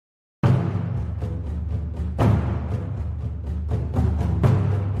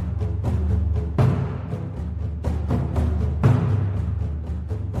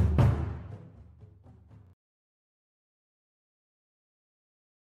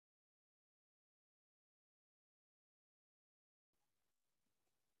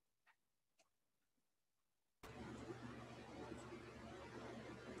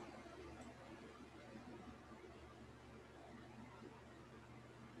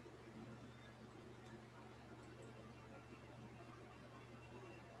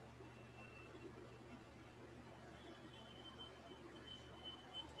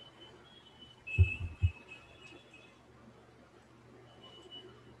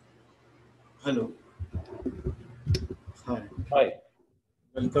Hello. Hi. Hi.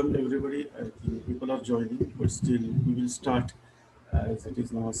 Welcome everybody. I think people are joining, but still we will start as it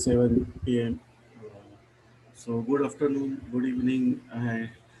is now 7 p.m. So good afternoon, good evening. I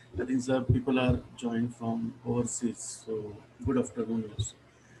think some people are joined from overseas. So good afternoon also.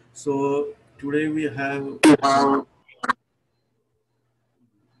 So today we have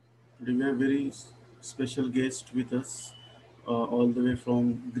very special guest with us, all the way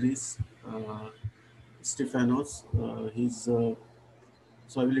from Greece, Stefanos. He's So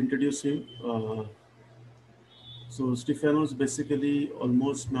I will introduce him. So Stefanos basically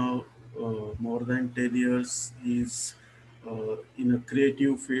almost now more than 10 years is in a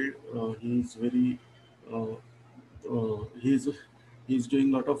creative field. He's very uh, he's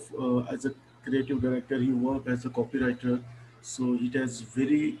doing a lot of as a creative director. He work as a copywriter, so he has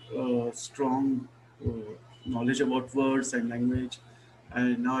very strong uh, knowledge about words and language.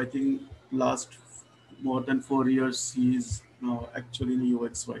 And now I think last more than 4 years he is now actually in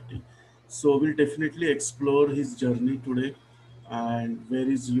UX writing. So we'll definitely explore his journey today and where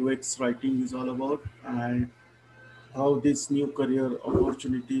his UX writing is all about and how these new career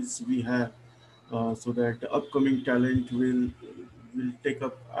opportunities we have, so that the upcoming talent will take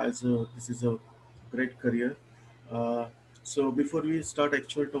up as a, this is a great career. Uh, so before we start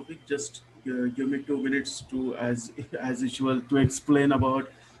actual topic, just give me 2 minutes to as usual to explain about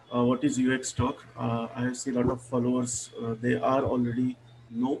what is UX talk. I have seen a lot of followers. They are already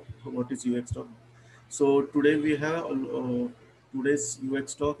know what is UX talk. So today we have today's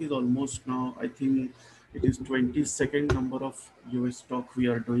UX talk is almost now, I think it is 22nd number of UX talk we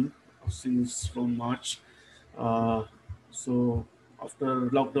are doing since from March. Uh, so after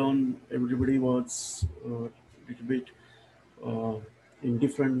lockdown, everybody was a little bit uh, in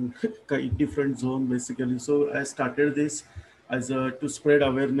different different zone basically. So I started this as a to spread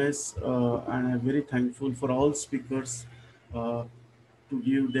awareness, and I'm very thankful for all speakers uh, to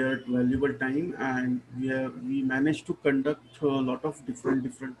give their valuable time, and we managed to conduct a lot of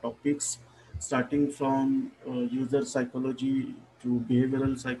different topics, starting from user psychology to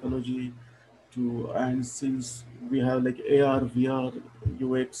behavioral psychology to, and since we have like AR, VR,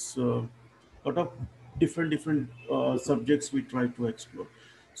 UX, lot of different subjects we try to explore.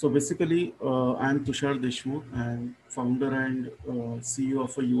 So basically, I'm Tushar Deshmukh. I'm founder and CEO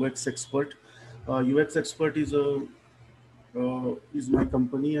of a UX Expert. UX Expert is my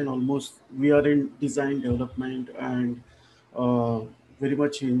company, and almost we are in design development and uh, very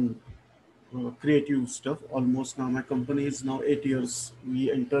much in creative stuff. Almost now my company is now 8 years.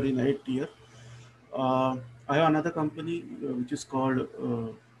 We enter in 8 year. Uh, I have another company which is called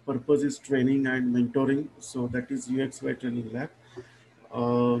Purpose is Training and Mentoring. So that is UXUITraining Lab.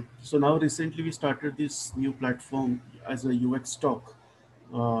 So now recently we started this new platform as a UX Talk.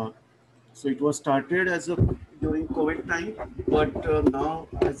 Uh, so it was started as a during COVID time, but now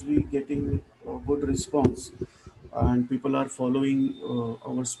as we getting good response and people are following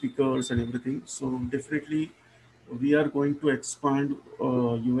our speakers and everything. So definitely we are going to expand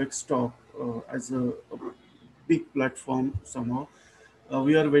UX Talk as a big platform somehow.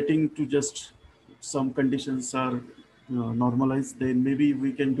 We are waiting to just some conditions are normalized. Then maybe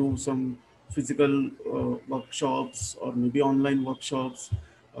we can do some physical workshops or maybe online workshops,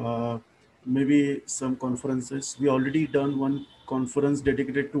 uh, maybe some conferences. We already done one conference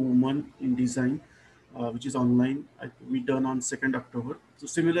dedicated to women in design, which is online. We done on 2nd October. So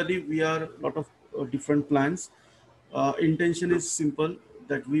similarly, we are a lot of different plans. Intention is simple,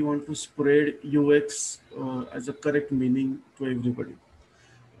 that we want to spread UX as a correct meaning to everybody.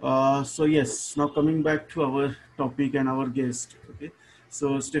 So yes, now coming back to our topic and our guest. Okay,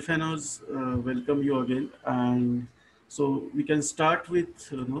 so Stefanos, welcome you again, and so we can start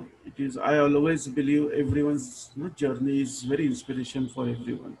with it is, I always believe everyone's journey is very inspiration for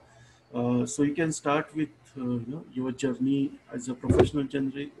everyone. So you can start with your journey as a professional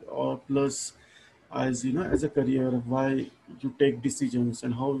journey, or plus as as a career, why you take decisions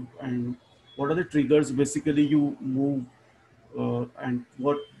and how, and what are the triggers basically you move, and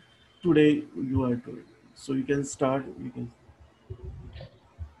what today you are doing. So you can start. You can.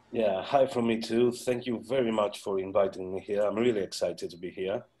 Yeah, hi from me too. Thank you very much for inviting me here. I'm really excited to be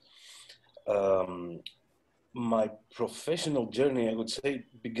here. Um, my professional journey, I would say,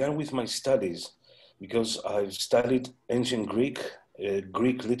 began with my studies because I've studied ancient Greek,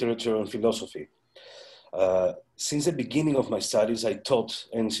 Greek literature and philosophy. Since the beginning of my studies, I taught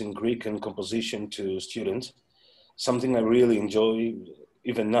ancient Greek and composition to students, something I really enjoy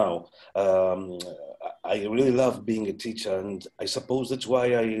even now. I really love being a teacher, and I suppose that's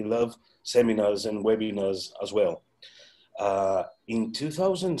why I love seminars and webinars as well. In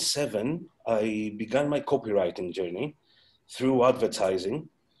 2007, I began my copywriting journey through advertising.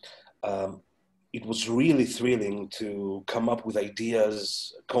 It was really thrilling to come up with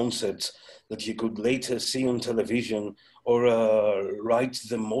ideas, concepts that you could later see on television, or write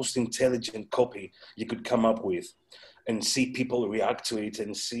the most intelligent copy you could come up with and see people react to it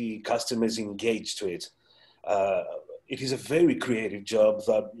and see customers engage to it. It is a very creative job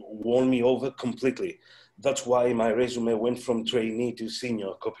that won me over completely. That's why my resume went from trainee to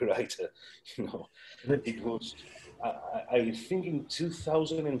senior copywriter. You know, Right. it was, I think in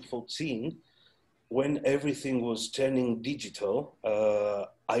 2014, when everything was turning digital,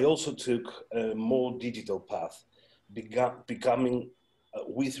 I also took a more digital path, becoming,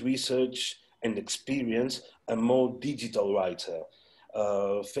 with research and experience, a more digital writer.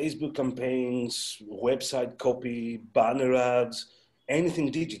 Facebook campaigns, website copy, banner ads, anything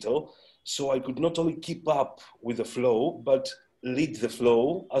digital. So I could not only keep up with the flow, but lead the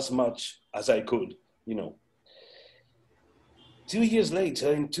flow as much as I could, you know. 2 years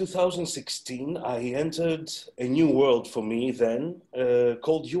later, in 2016, I entered a new world for me then,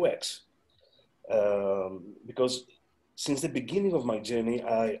 called UX. Because since the beginning of my journey,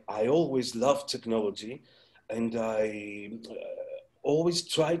 I always loved technology, and I always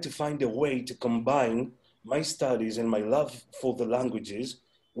tried to find a way to combine my studies and my love for the languages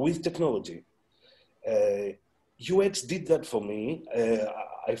with technology. UX did that for me.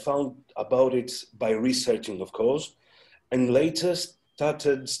 I found about it by researching, of course, and later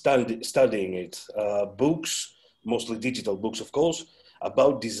started studying it. Books, mostly digital books, of course,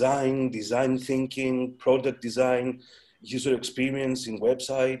 about design, design thinking, product design, user experience in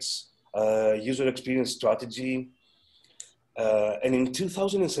websites, user experience strategy. And in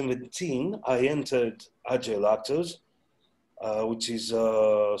 2017, I entered Agile Actors, which is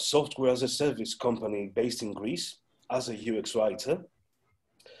a software as a service company based in Greece, as a UX writer,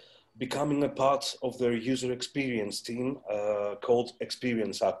 becoming a part of their user experience team called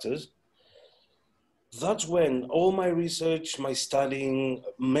Experience Actors. That's when all my research, my studying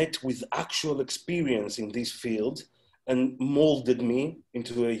met with actual experience in this field and molded me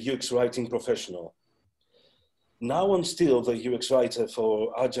into a UX writing professional. Now I'm still the UX writer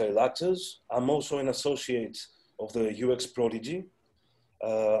for Agile Actors. I'm also an associate of the UXProdigy,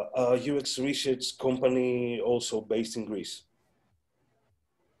 a UX research company also based in Greece.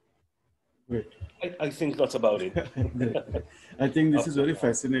 Great. I think that's about it. Great. I think this Up is to very now.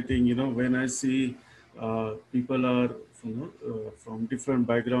 fascinating. You know, when I see people are from different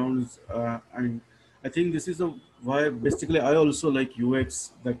backgrounds, and I think this is a why basically I also like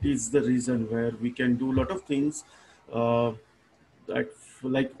UX. That is the reason where we can do a lot of things. Uh, that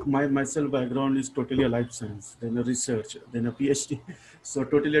like my myself background is totally a life science, then a research, then a PhD, so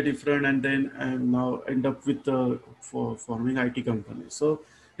totally different, and then I now end up with for forming IT company. So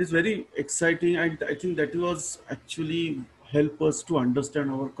it's very exciting, and I think that was actually help us to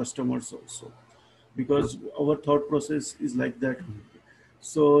understand our customers also, because our thought process is like that.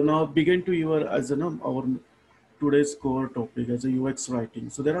 So now begin to your as our today's core topic as a UX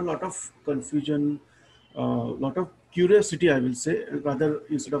writing. So there are a lot of confusion, a lot of curiosity, I will say, rather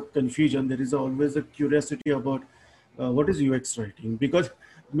instead of confusion, there is always a curiosity about what is UX writing, because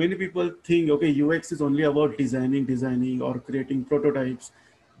many people think, okay, UX is only about designing or creating prototypes.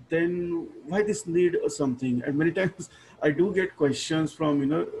 Then why this need something? And many times I do get questions from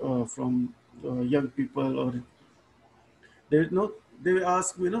from young people, or they know they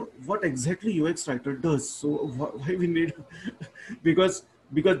ask what exactly UX writer does. So why we need because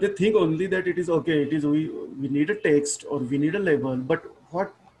they think only that it is okay. It is we need a text or we need a label, but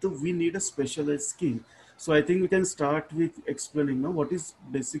what do we need a specialized skill? So I think we can start with explaining now what is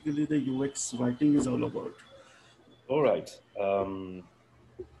basically the UX writing is all about. All right.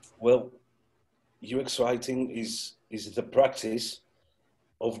 Well, UX writing is the practice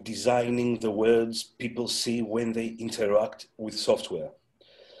of designing the words people see when they interact with software.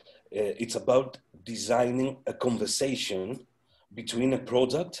 It's about designing a conversation between a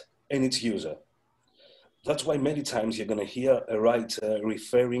product and its user. That's why many times you're going to hear a writer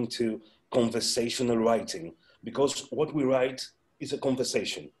referring to conversational writing, because what we write is a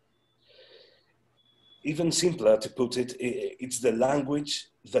conversation. Even simpler to put it, it's the language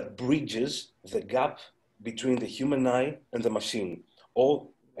that bridges the gap between the human eye and the machine, or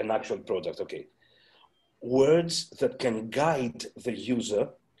an actual product, okay. Words that can guide the user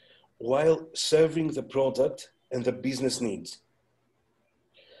while serving the product and the business needs.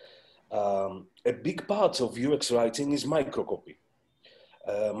 A big part of UX writing is microcopy.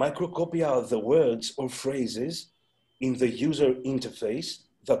 Microcopy are the words or phrases in the user interface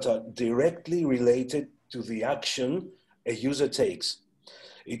that are directly related to the action a user takes.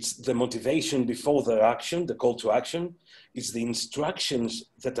 It's the motivation before the action, the call to action. It's the instructions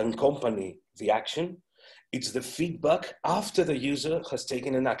that accompany the action. It's the feedback after the user has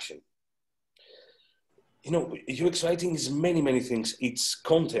taken an action. You know, UX writing is many, many things. It's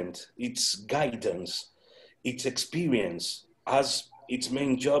content, it's guidance, it's experience, as its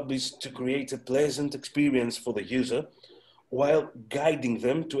main job is to create a pleasant experience for the user while guiding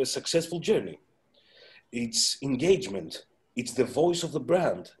them to a successful journey. It's engagement, it's the voice of the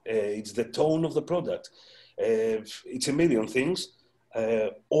brand, it's the tone of the product. It's a million things,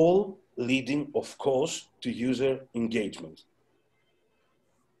 all leading, of course, to user engagement.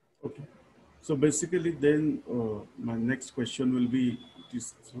 Okay. So basically, then my next question will be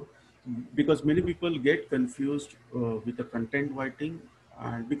this: so, because many people get confused with the content writing,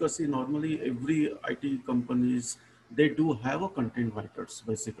 and because see, normally every IT companies they do have a content writers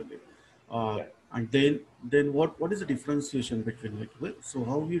basically, Yeah. and then what is the differentiation between it? Well, so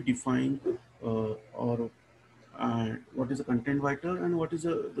how you define or what is a content writer and what is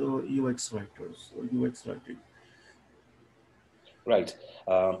the UX writers or UX writing? Right.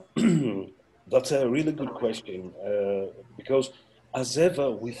 That's a really good question because, as ever,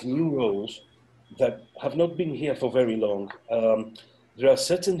 with new roles that have not been here for very long, there are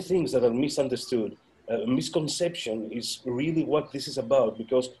certain things that are misunderstood. Misconception is really what this is about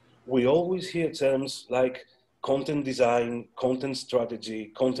because we always hear terms like content design, content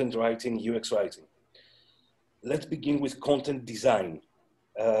strategy, content writing, UX writing. Let's begin with content design.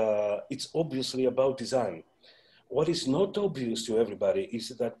 It's obviously about design. What is not obvious to everybody is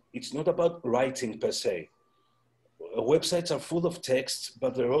that it's not about writing per se. Websites are full of text,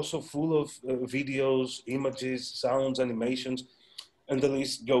 but they're also full of videos, images, sounds, animations, and the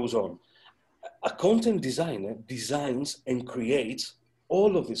list goes on. A content designer designs and creates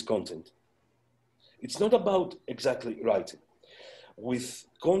all of this content. It's not about exactly writing. With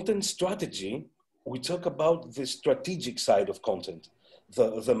content strategy, we talk about the strategic side of content,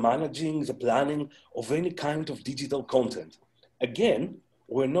 the managing, the planning of any kind of digital content. Again,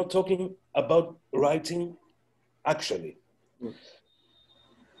 we're not talking about writing actually.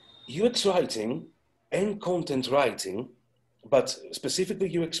 UX writing and content writing, but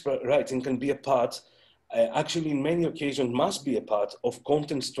specifically UX writing can be a part, actually in many occasions must be a part of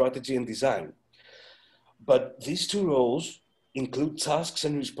content strategy and design. But these two roles include tasks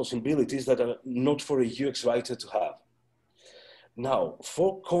and responsibilities that are not for a UX writer to have. Now,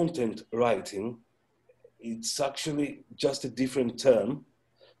 for content writing, it's actually just a different term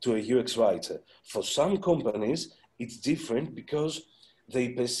to a UX writer. For some companies, it's different because they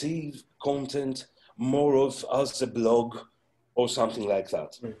perceive content more of as a blog or something like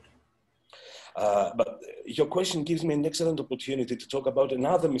that. Right. But your question gives me an excellent opportunity to talk about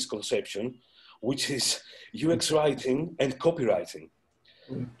another misconception, which is UX writing and copywriting.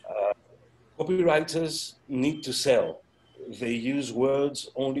 Right. Copywriters need to sell. They use words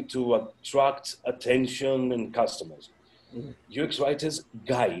only to attract attention and customers. Right. UX writers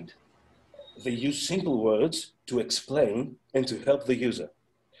guide. They use simple words to explain and to help the user.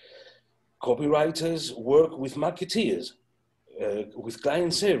 Copywriters work with marketeers, with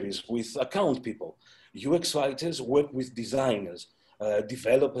client service, with account people. UX writers work with designers,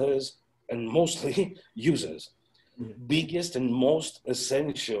 developers, and mostly users. Biggest and most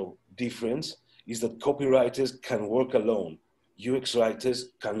essential difference is that copywriters can work alone. UX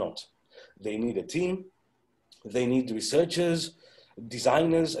writers cannot. They need a team, they need researchers,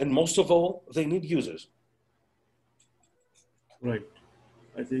 designers, and most of all, they need users. Right.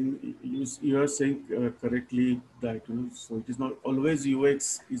 I think you are saying correctly that so it is not always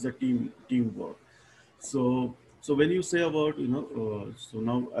UX is a teamwork. So when you say about so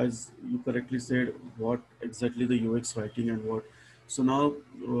now as you correctly said what exactly the UX writing and what, so now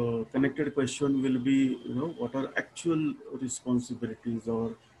connected question will be what are actual responsibilities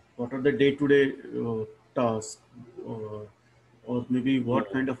or what are the day-to-day tasks or maybe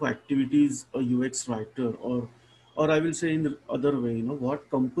what kind of activities a UX writer or I will say in the other way, what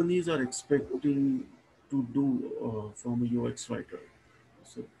companies are expecting to do from a UX writer.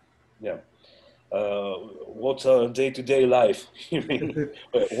 So Yeah. What's our day-to-day life you mean,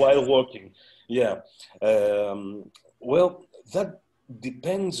 while working? Yeah. Well, that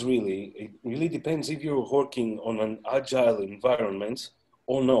depends really. It really depends if you're working on an agile environment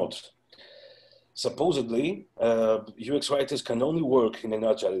or not. Supposedly, UX writers can only work in an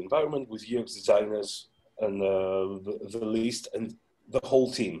agile environment with UX designers and the list and the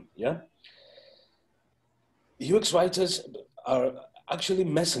whole team. Yeah. UX writers are actually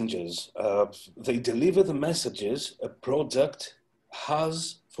messengers. They deliver the messages a product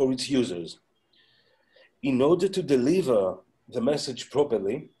has for its users. In order to deliver the message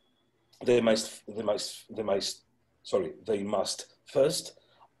properly, they must first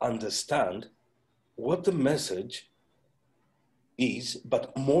understand what the message is,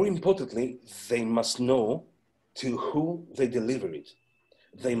 but more importantly, they must know to who they deliver it.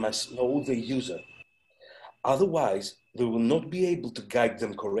 They must know the user. Otherwise, they will not be able to guide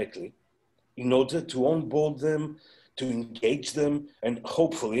them correctly in order to onboard them, to engage them, and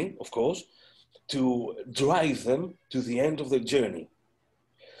hopefully, of course, to drive them to the end of their journey.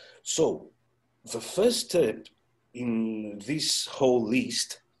 So the first step in this whole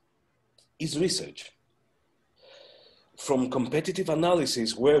list is research. From competitive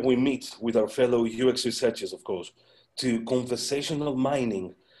analysis, where we meet with our fellow UX researchers, of course, to conversational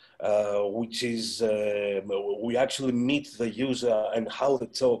mining, which is we actually meet the user and how they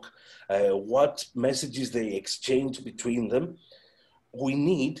talk, what messages they exchange between them. We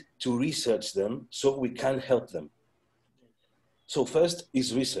need to research them so we can help them. So first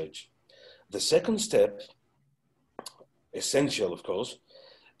is research. The second step, essential of course,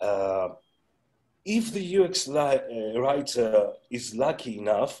 if the UX writer is lucky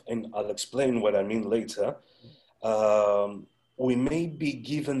enough, and I'll explain what I mean later, we may be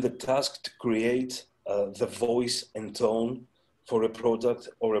given the task to create the voice and tone for a product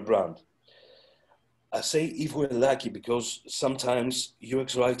or a brand. I say if we're lucky because sometimes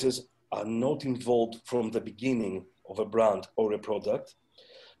UX writers are not involved from the beginning of a brand or a product.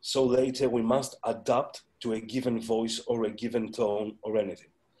 So later we must adapt to a given voice or a given tone or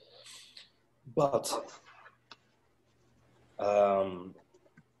anything. But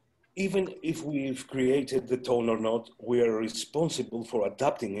even if we've created the tone or not, we are responsible for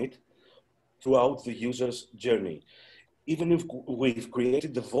adapting it throughout the user's journey. Even if we've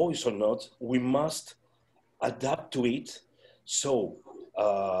created the voice or not, we must adapt to it so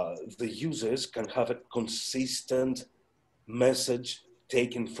the users can have a consistent message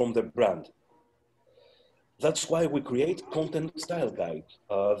taken from the brand. That's why we create content style guide,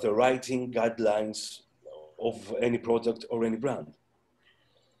 the writing guidelines of any product or any brand.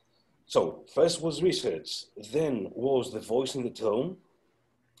 So first was research, then was the voice and the tone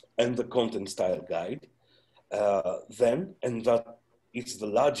and the content style guide. Then, and that is the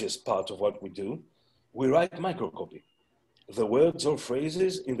largest part of what we do, we write microcopy, the words or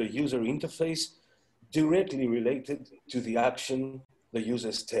phrases in the user interface directly related to the action the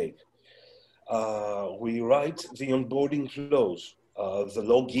users take. We write the onboarding flows, the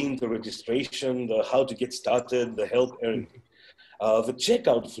login, the registration, the how to get started, the help, everything. The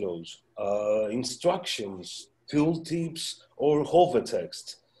checkout flows, instructions, tooltips, or hover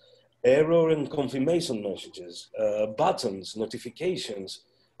text, error and confirmation messages, buttons, notifications,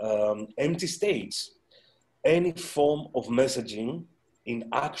 empty states, any form of messaging in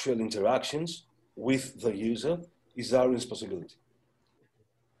actual interactions with the user is our responsibility.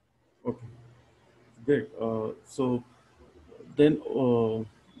 Okay, great. So then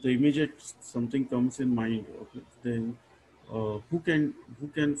the immediate something comes in mind. Okay, then who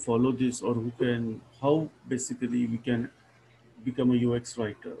can follow this, or how basically we can become a UX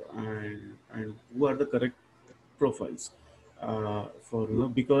writer, and who are the correct profiles for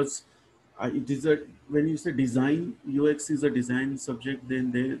because it is a, when you say design, UX is a design subject,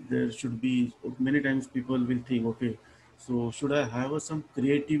 then there should be many times people will think, okay, so should I have some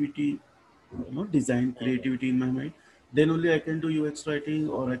creativity, design creativity in my mind, then only I can do UX writing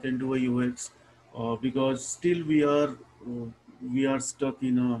or I can do a UX, because still we are stuck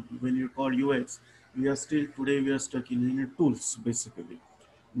in a, when you call UX, we are still today we are stuck in a tools basically. Yeah.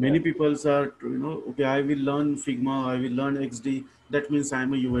 Many people are, okay, I will learn Figma, I will learn XD, that means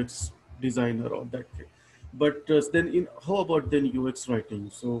I'm a UX designer or that way. But then how about then UX writing?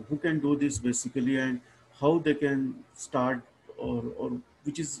 So who can do this basically, and how they can start, or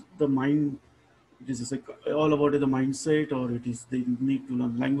which is the mind, it is like all about the mindset, or it is they need to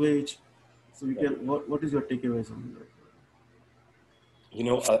learn language. So you can, what is your takeaways on that? You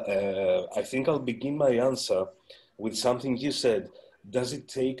know, I think I'll begin my answer with something you said. Does it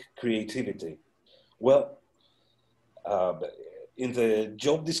take creativity? Well, in the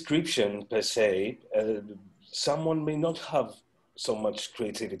job description per se, someone may not have so much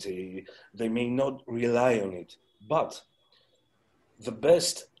creativity. They may not rely on it. But the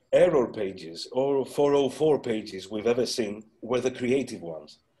best error pages or 404 pages we've ever seen were the creative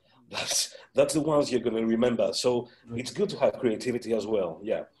ones. That's the ones you're going to remember. So it's good to have creativity as well.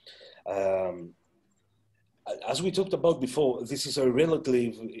 Yeah. As we talked about before, this is a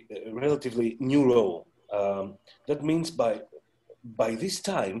relatively new role. That means by this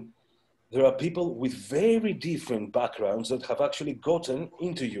time, there are people with very different backgrounds that have actually gotten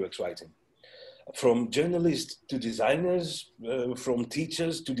into UX writing. from journalists to designers, from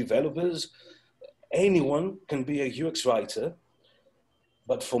teachers to developers. Anyone can be a UX writer,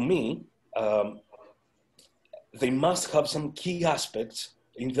 but for me, they must have some key aspects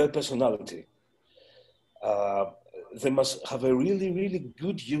in their personality. They must have a really, really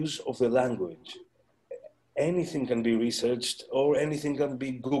good use of the language. Anything can be researched or anything can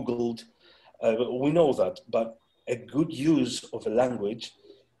be Googled. We know that, but a good use of a language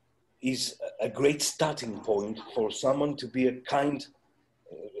is a great starting point for someone to be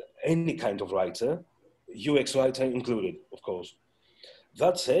any kind of writer, UX writer included, of course.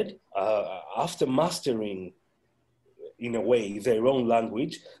 That said, after mastering, in a way, their own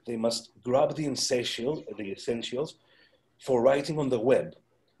language, they must grab the essentials for writing on the web,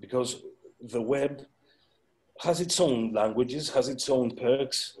 because the web has its own languages, has its own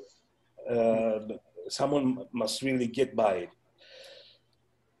perks. Someone must really get by it.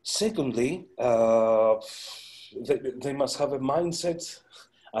 Secondly, they must have a mindset.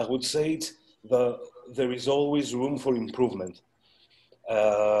 I would say there is always room for improvement.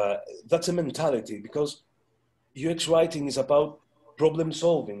 That's a mentality, because UX writing is about problem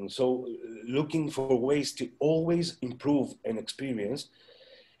solving. So looking for ways to always improve an experience,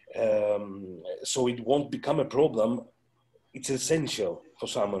 so it won't become a problem. It's essential for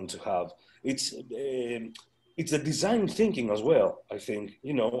someone to have. It's a design thinking as well, I think.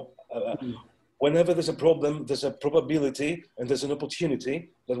 Whenever there's a problem, there's a probability and there's an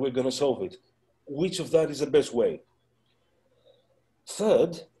opportunity that we're going to solve it. Which of that is the best way?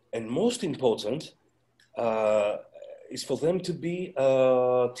 Third, and most important, is for them to be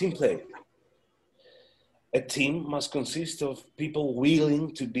a team player. A team must consist of people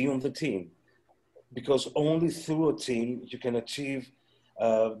willing to be on the team, because only through a team you can achieve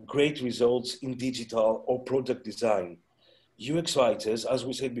great results in digital or product design. UX writers, as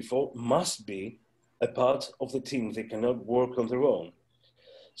we said before, must be a part of the team. They cannot work on their own.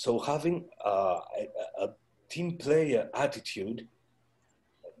 So having a team player attitude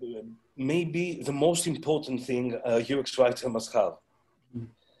may be the most important thing a UX writer must have.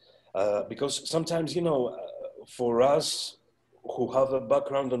 Because sometimes, for us who have a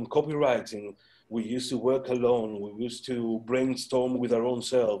background on copywriting, we used to work alone, we used to brainstorm with our own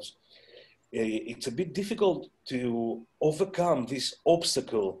selves. It's a bit difficult to overcome this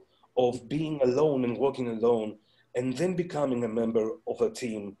obstacle of being alone and working alone, and then becoming a member of a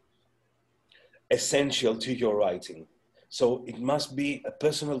team essential to your writing. So it must be a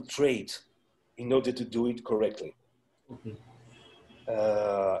personal trait in order to do it correctly. Okay.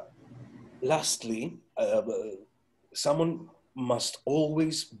 Lastly, someone must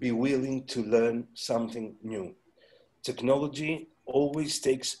always be willing to learn something new. Technology always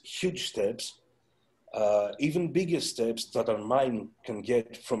takes huge steps, even bigger steps that our mind can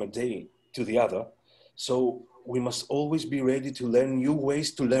get from a day to the other. So we must always be ready to learn new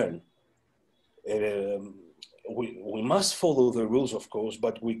ways to learn. We must follow the rules, of course,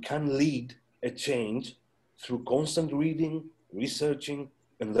 but we can lead a change through constant reading, researching,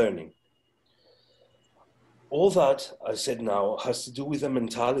 and learning. All that I said now has to do with the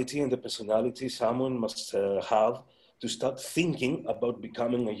mentality and the personality someone must have to start thinking about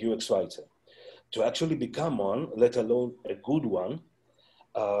becoming a UX writer. To actually become one, let alone a good one,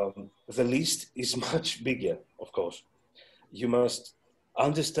 the list is much bigger, of course. You must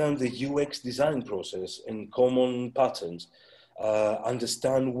understand the UX design process and common patterns,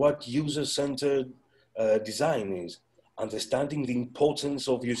 understand what user-centered design is, understanding the importance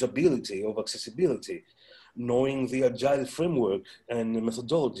of usability, of accessibility, knowing the Agile framework and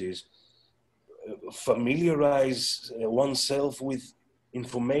methodologies, familiarize oneself with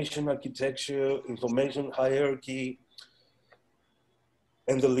information architecture, information hierarchy,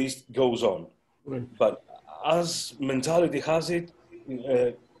 and the list goes on. Right. But as mentality has it,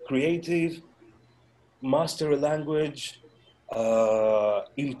 creative, master a language,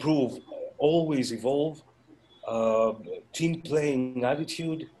 improve, always evolve, team playing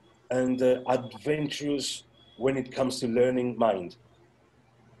attitude, and adventurous when it comes to learning mind.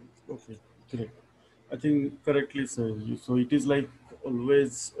 Okay, great. I think correctly said. So it is like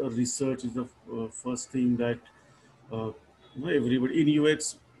always research is the first thing that uh, everybody in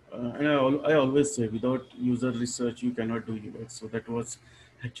UX, and I always say without user research you cannot do UX. So that was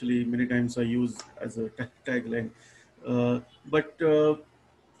actually many times I use as a tagline. But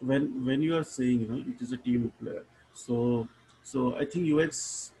when you are saying it is a team player, so I think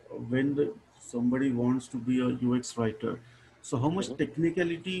UX when somebody wants to be a UX writer, so how much Mhm.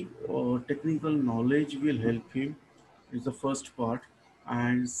 technicality or technical knowledge will help him is the first part,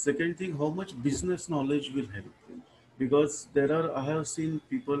 and second thing, how much business knowledge will help him, because I have seen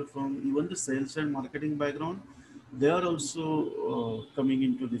people from even the sales and marketing background, they are also coming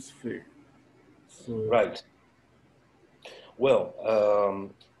into this field. So Right. Well,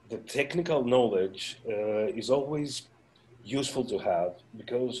 the technical knowledge is always useful to have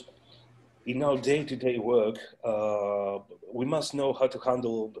because in our day-to-day work, we must know how to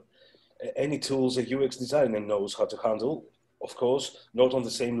handle any tools a UX designer knows how to handle, of course, not on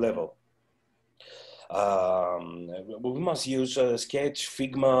the same level. We must use Sketch,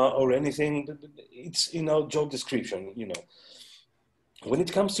 Figma, or anything. It's in our job description, you know. When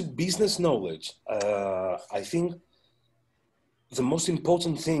it comes to business knowledge, I think the most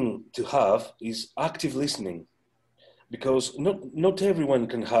important thing to have is active listening, because not everyone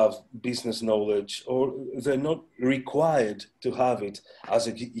can have business knowledge, or they're not required to have it as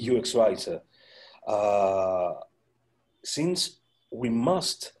a UX writer. Since we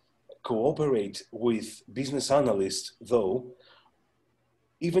must cooperate with business analysts, though,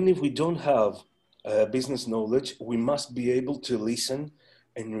 even if we don't have business knowledge, we must be able to listen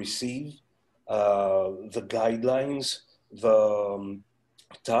and receive the guidelines, the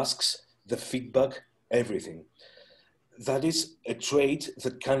tasks, the feedback, everything. That is a trait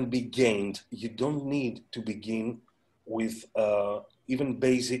that can be gained. You don't need to begin with even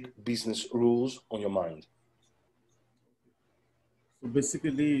basic business rules on your mind. So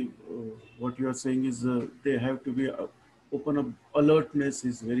basically, what you are saying is they have to be open up. Alertness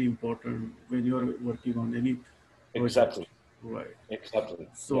is very important when you are working on any project, Exactly, right? exactly,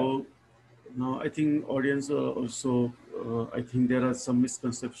 yeah. So now I think audience also, I think there are some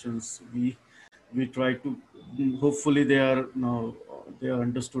misconceptions. We try to hopefully they are now they are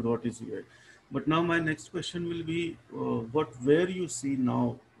understood what is here. But now my next question will be what where you see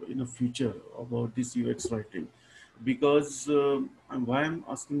now in the future about this UX writing, because and why I'm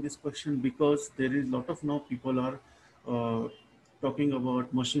asking this question, because there is a lot of now people are uh, talking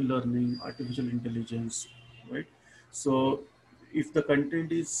about machine learning, artificial intelligence, right? Mhm. So if the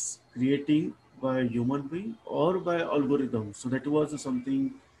content is creating by a human being or by algorithm, so that was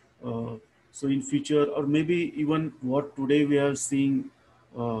something uh, so in future, or maybe even what today we are seeing,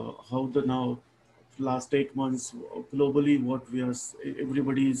 how the now last 8 months globally, what we are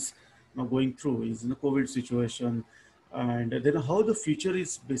everybody is now going through is in a COVID situation, and then how the future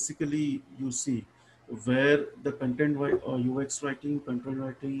is basically you see where the content UX writing, content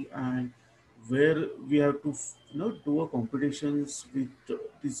writing, and where we have to do a competitions with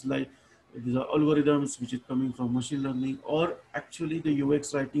these like these are algorithms which is coming from machine learning, or actually the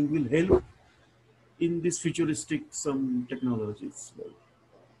UX writing will help in this futuristic some technologies.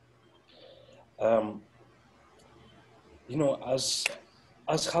 Um, you know, as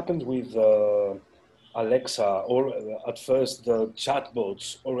happened with Alexa, or at first the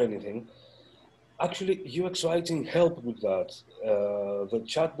chatbots or anything, actually UX writing helped with that. The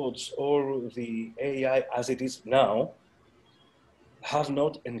chatbots or the AI as it is now have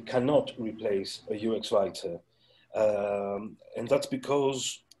not and cannot replace a UX writer. And that's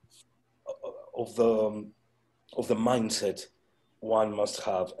because of the mindset one must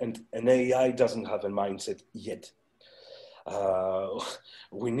have. And an AI doesn't have a mindset yet. Uh,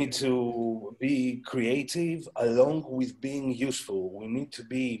 we need to be creative along with being useful. We need to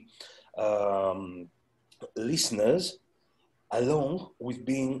be um, listeners along with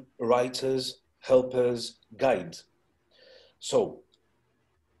being writers, helpers, guides. So,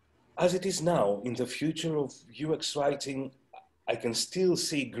 as it is now, in the future of UX writing, I can still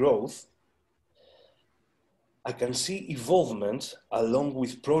see growth. I can see evolvement along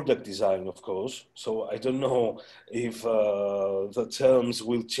with product design, of course. So I don't know if the terms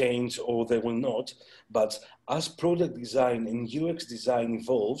will change or they will not. But as product design and UX design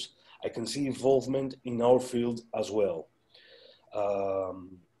evolves, I can see evolvement in our field as well.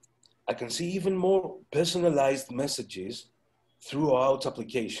 Um, I can see even more personalized messages throughout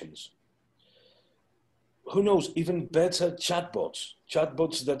applications. Who knows, even better chatbots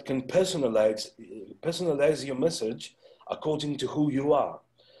that can personalize your message according to who you are.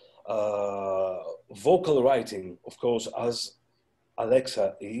 Vocal writing, of course, as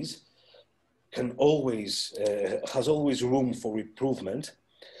Alexa is, can always has always room for improvement.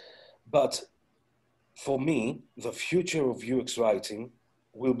 But for me, the future of UX writing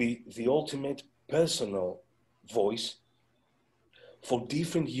will be the ultimate personal voice for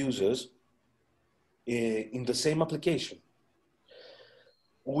different users in the same application.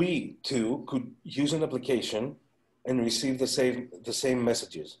 We too could use an application and receive the same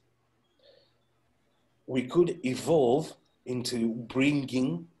messages. We could evolve into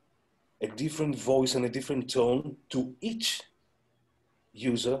bringing a different voice and a different tone to each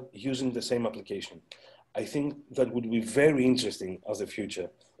user using the same application. I think that would be very interesting as the future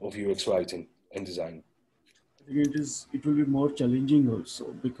of UX writing and design. I think it will be more challenging also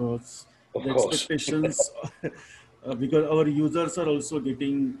because Of the course. expectations, because our users are also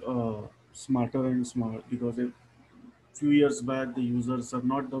getting smarter and smart. Because a few years back the users are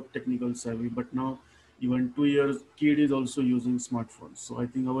not the technical savvy, but now even 2 years kid is also using smartphones. So I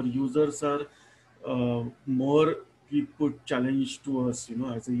think our users are more we put challenge to us,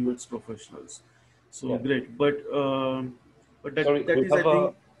 as a UX professionals. So Yeah. great, but Sorry, that we is, I have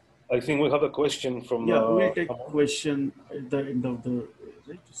think, I think we have a question from yeah, we'll take someone. question at the end of the,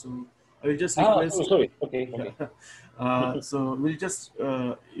 right. So I will just Ah, sorry, request, sorry. Okay, yeah. okay. So we'll just,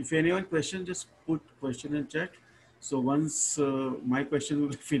 if anyone question, just put question in chat. So once my question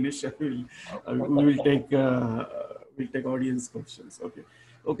will be finished, we will take we'll take audience questions. Okay,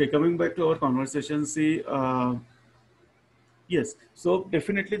 okay. Coming back to our conversation, see. Yes, so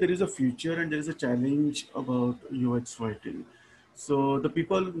definitely there is a future and there is a challenge about UX writing. So the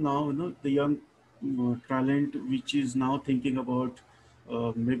people now, the young talent, which is now thinking about,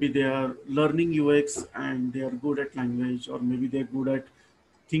 maybe they are learning UX and they are good at language, or maybe they're good at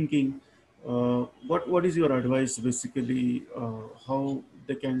thinking. What is your advice basically? How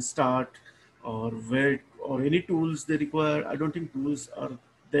they can start, or where, or any tools they require? I don't think tools are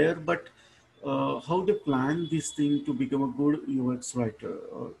there, but how they plan this thing to become a good UX writer.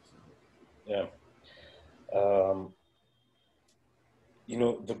 Yeah. Um,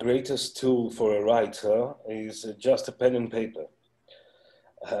 the greatest tool for a writer is just a pen and paper.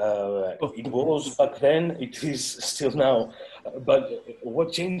 Oh, It was back then, it is still now. But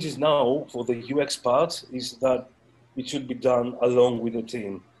what changes now for the UX part is that it should be done along with the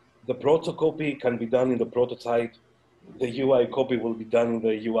team. The protocopy can be done in the prototype. The UI copy will be done in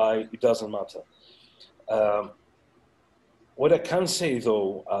the UI. It doesn't matter. Um, what I can say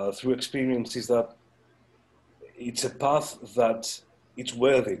though, through experience, is that it's a path that it's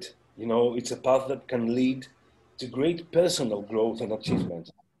worth it. It's a path that can lead to great personal growth and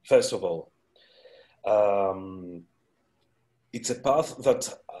achievement. First of all, um, it's a path that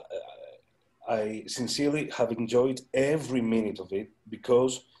I sincerely have enjoyed every minute of it,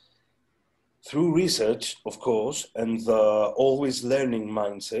 because through research, of course, and the always learning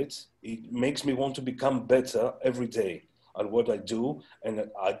mindset, it makes me want to become better every day at what I do and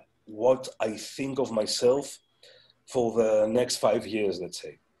at what I think of myself for the next 5 years, let's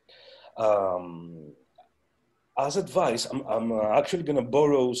say. Um, as advice, I'm actually going to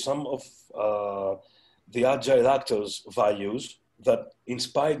borrow some of the Agile Actors values that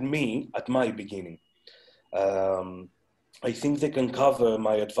inspired me at my beginning. Um, I think they can cover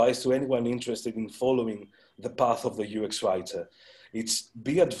my advice to anyone interested in following the path of the UX writer. It's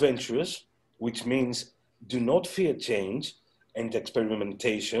be adventurous, which means do not fear change and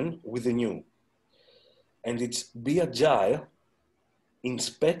experimentation with the new. And it's be agile,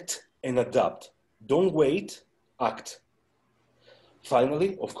 inspect and adapt. Don't wait, act.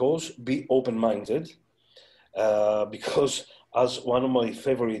 Finally, of course, be open-minded, because as one of my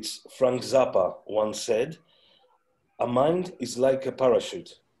favorites, Frank Zappa, once said, a mind is like a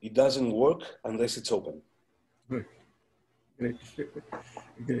parachute. It doesn't work unless it's open. great, great,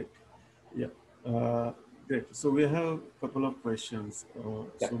 great. Yeah, great. So we have a couple of questions.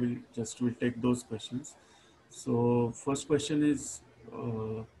 Yeah. So we'll take those questions. So first question is,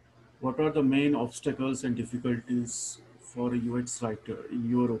 what are the main obstacles and difficulties for a UX writer, in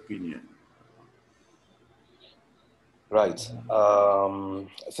your opinion? Right.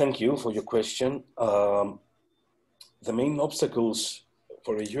 Thank you for your question. The main obstacles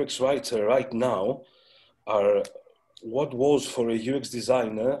for a UX writer right now are what was for a UX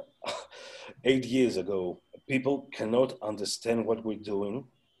designer 8 years ago. People cannot understand what we're doing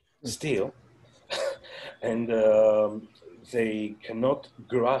still, and they cannot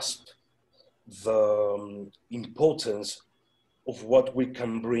grasp the importance of what we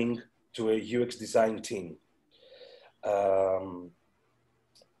can bring to a UX design team.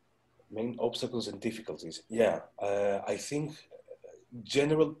 Main obstacles and difficulties. Yeah, I think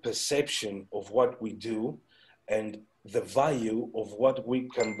general perception of what we do and the value of what we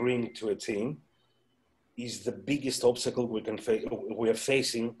can bring to a team is the biggest obstacle we are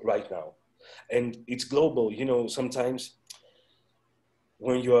facing right now. And it's global. Sometimes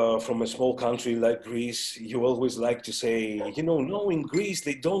when you are from a small country like Greece, you always like to say, no, in Greece,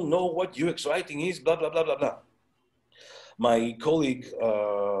 they don't know what UX writing is, blah, blah, blah, blah, blah. My colleague,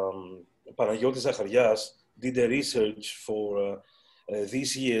 Panagiotis Zacharias, did a research for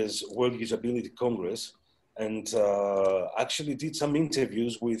this year's World Usability Congress, and actually did some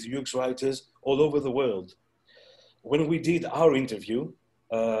interviews with UX writers all over the world. When we did our interview,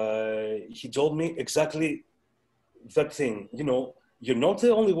 he told me exactly that thing. You know, you're not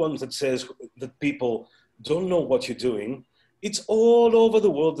the only one that says that people don't know what you're doing. It's all over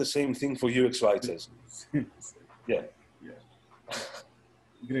the world the same thing for UX writers. Yeah. Yeah.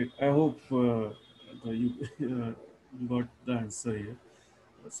 Great. I hope you you got the answer here.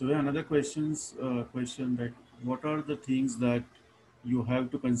 So another question that what are the things that you have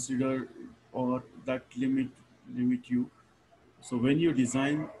to consider or that limit you? So when you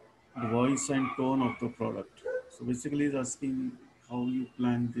design the voice and tone of the product, so basically it's asking how you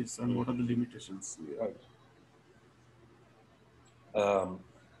plan this and what are the limitations. Right.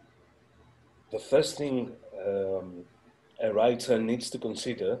 The first thing a writer needs to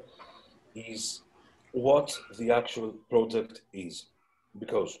consider is what the actual product is,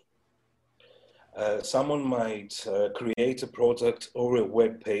 because someone might create a product or a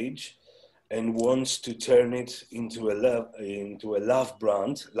web page and wants to turn it into a love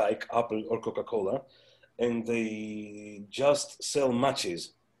brand like Apple or Coca-Cola, and they just sell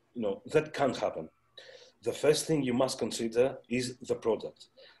matches. You know, that can't happen. The first thing you must consider is the product.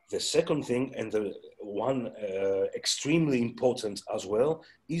 The second thing, and the one extremely important as well,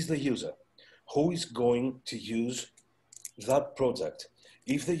 is the user. Who is going to use that product?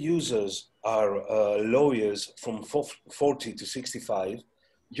 If the users are lawyers from 40 to 65,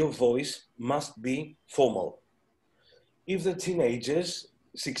 your voice must be formal. If the teenagers,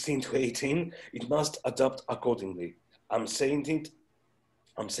 16 to 18, it must adapt accordingly. I'm saying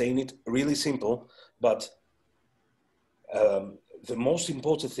it really simple, but the most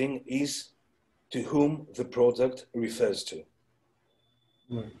important thing is to whom the product refers to.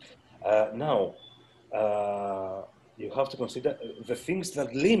 Right. Now, you have to consider the things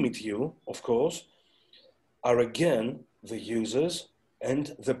that limit you, of course, are again the users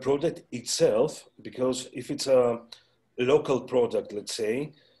and the product itself, because if it's a local product, let's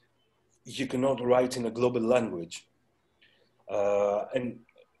say, you cannot write in a global language, and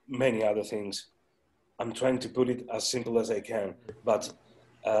many other things. I'm trying to put it as simple as I can, but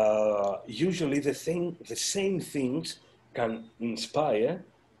usually the same things can inspire,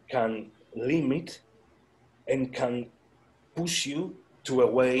 can limit, and can push you to a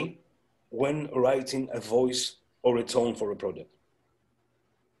way when writing a voice or a tone for a product.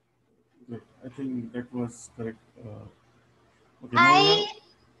 Good. I think that was correct. Okay, now we have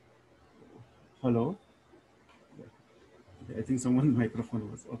hello. Okay, I think someone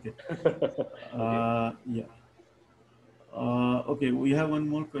microphone was okay. Okay. Yeah. Okay, we have one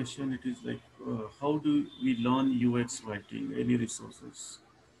more question. It is like, how do we learn UX writing? Any resources?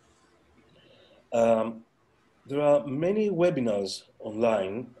 There are many webinars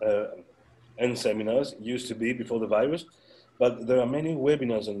online and seminars, used to be before the virus, but there are many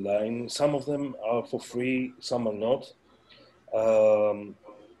webinars online. Some of them are for free, some are not.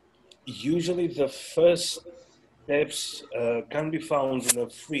 Usually the first steps can be found in a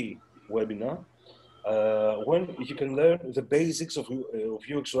free webinar when you can learn the basics of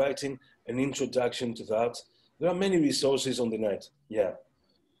UX writing, an introduction to that. There are many resources on the net. Yeah.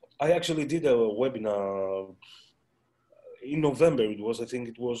 I actually did a webinar in November. I think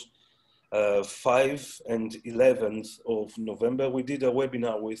it was 5 and 11th of November. We did a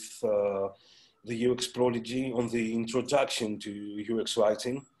webinar with the UXProdigy on the introduction to UX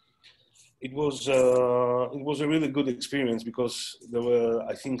writing. It was a really good experience because there were,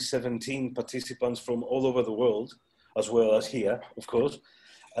 I think, 17 participants from all over the world, as well as here, of course.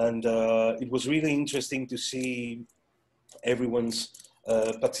 And it was really interesting to see everyone's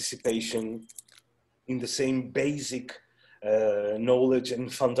participation in the same basic knowledge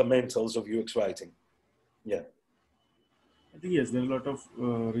and fundamentals of UX writing. Yeah. I think yes, there are a lot of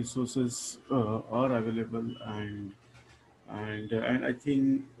resources are available, and I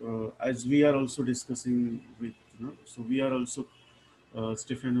think as we are also discussing with, so we are also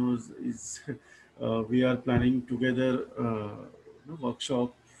Stefanos is we are planning together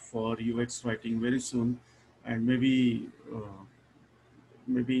workshop for UX writing very soon, and maybe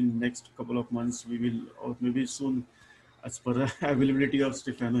in next couple of months we will, or maybe soon, as per the availability of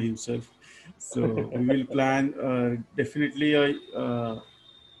Stefano himself. So we will plan definitely a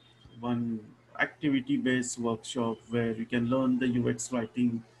one activity based workshop where you can learn the UX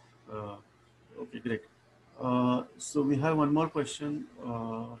writing. Uh, okay, great. So we have one more question.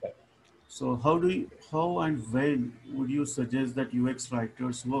 So how and when would you suggest that UX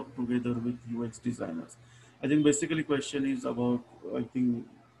writers work together with UX designers? I think basically question is about, I think,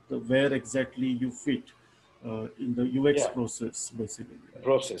 where exactly you fit in the UX Yeah. process basically.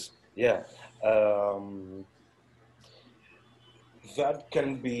 Process. Yeah. That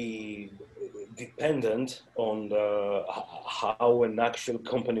can be dependent on how an actual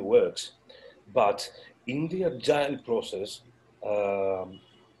company works. But in the agile process,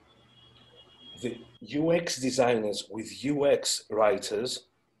 the UX designers with UX writers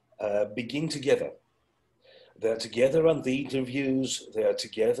begin together. They're together at the interviews, they're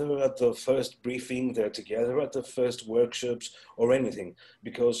together at the first briefing, they're together at the first workshops or anything,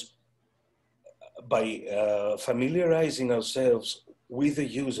 because by familiarizing ourselves with the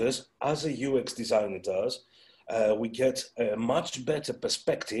users as a UX designer does, we get a much better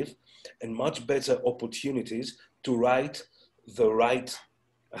perspective and much better opportunities to write the right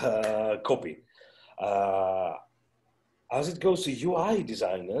copy. As it goes to UI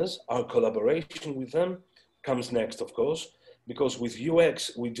designers, our collaboration with them comes next, of course, because with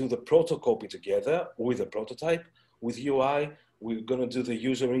UX, we do the protocopy together with a prototype. With UI, we're going to do the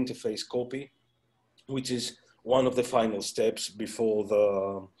user interface copy, which is one of the final steps before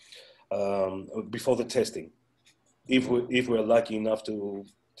the testing, if we're lucky enough to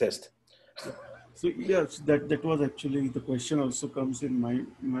test. So yes, that was actually the question also comes in my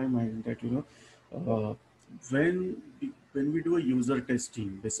mind that when we do a user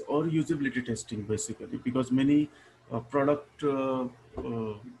testing or usability testing basically, because many product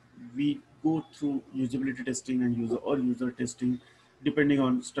we go through usability testing and user testing depending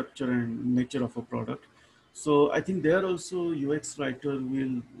on structure and nature of a product. So I think there also UX writer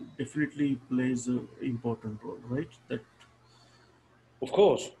will definitely plays an important role, right? That Of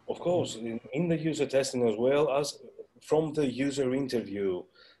course, in the user testing as well as from the user interview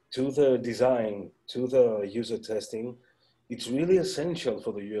to the design to the user testing, it's really essential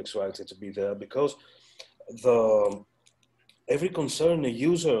for the UX writer to be there, because every concern a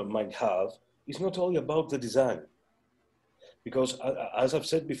user might have is not only about the design. Because as I've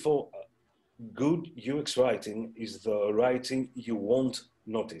said before, good UX writing is the writing you won't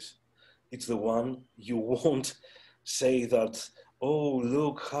notice. It's the one you won't say that, oh,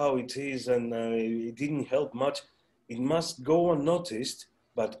 look how it is, and it didn't help much. It must go unnoticed,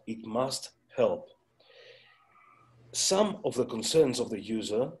 but it must help. Some of the concerns of the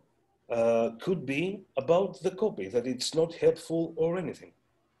user could be about the copy, that it's not helpful or anything.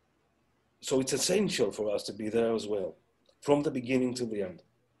 So it's essential for us to be there as well, from the beginning to the end.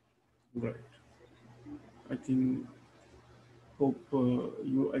 right. I think hope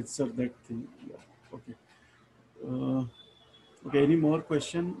you answer that thing. Yeah. Okay. Okay. Any more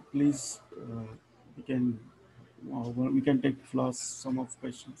question? Please, we can we can take last some of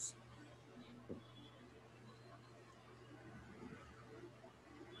questions.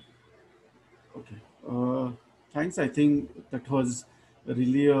 Okay. Thanks. I think that was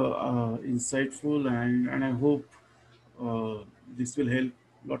really insightful, and I hope this will help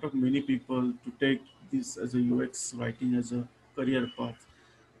a lot of many people to take this as a UX writing as a career path.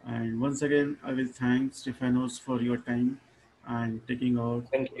 And once again, I will thank Stefanos for your time and taking out.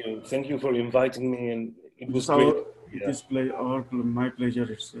 Thank you for inviting me, and it It was is great. it Yeah. is my pleasure.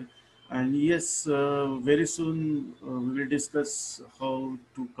 It's and yes, very soon we will discuss how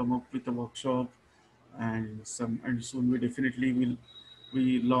to come up with a workshop and soon we definitely will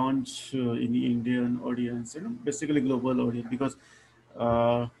we launch in the Indian audience, basically global audience because.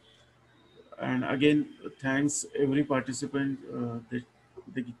 Uh, and again thanks every participant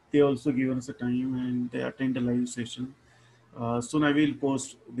they also give us a time and they attend the live session. Soon I will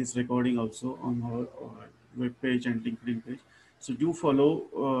post this recording also on our web page and LinkedIn page, so do follow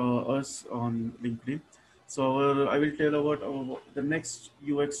us on LinkedIn. So I will tell about the next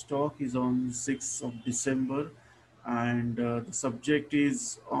UX talk is on 6th of December, and the subject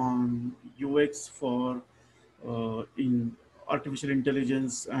is on UX for in artificial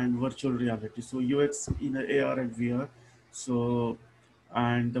intelligence and virtual reality. So UX in AR and VR. So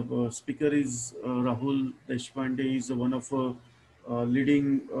and the speaker is Rahul Deshmukh. Is one of a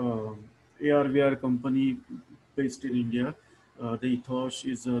leading AR VR company based in India. The ethos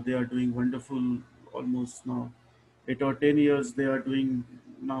is they are doing wonderful almost now 8 or 10 years they are doing.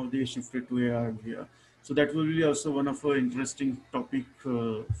 Now they shifted to AR and VR. So that will be also one of a interesting topic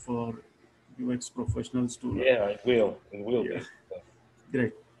for UX professionals to learn. Yeah, it will. It will Yeah, be.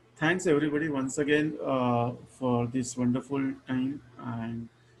 great. Thanks everybody once again for this wonderful time, and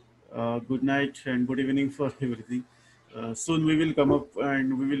good night and good evening for everything. Soon we will come up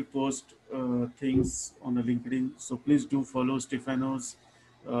and we will post things on the LinkedIn. So please do follow Stefanos,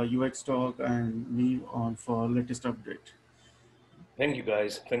 UX Talk, and me on for latest update. Thank you,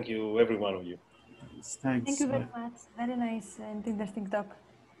 guys. Thank you, every one of you. Thanks. Thank Thanks. you Bye. very much. Very nice and interesting talk.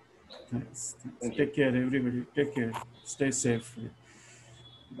 Thanks. Thanks. Thank you. Take care, everybody. Take care. Stay safe.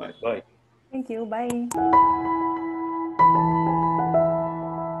 Bye. Bye. Thank you. Bye.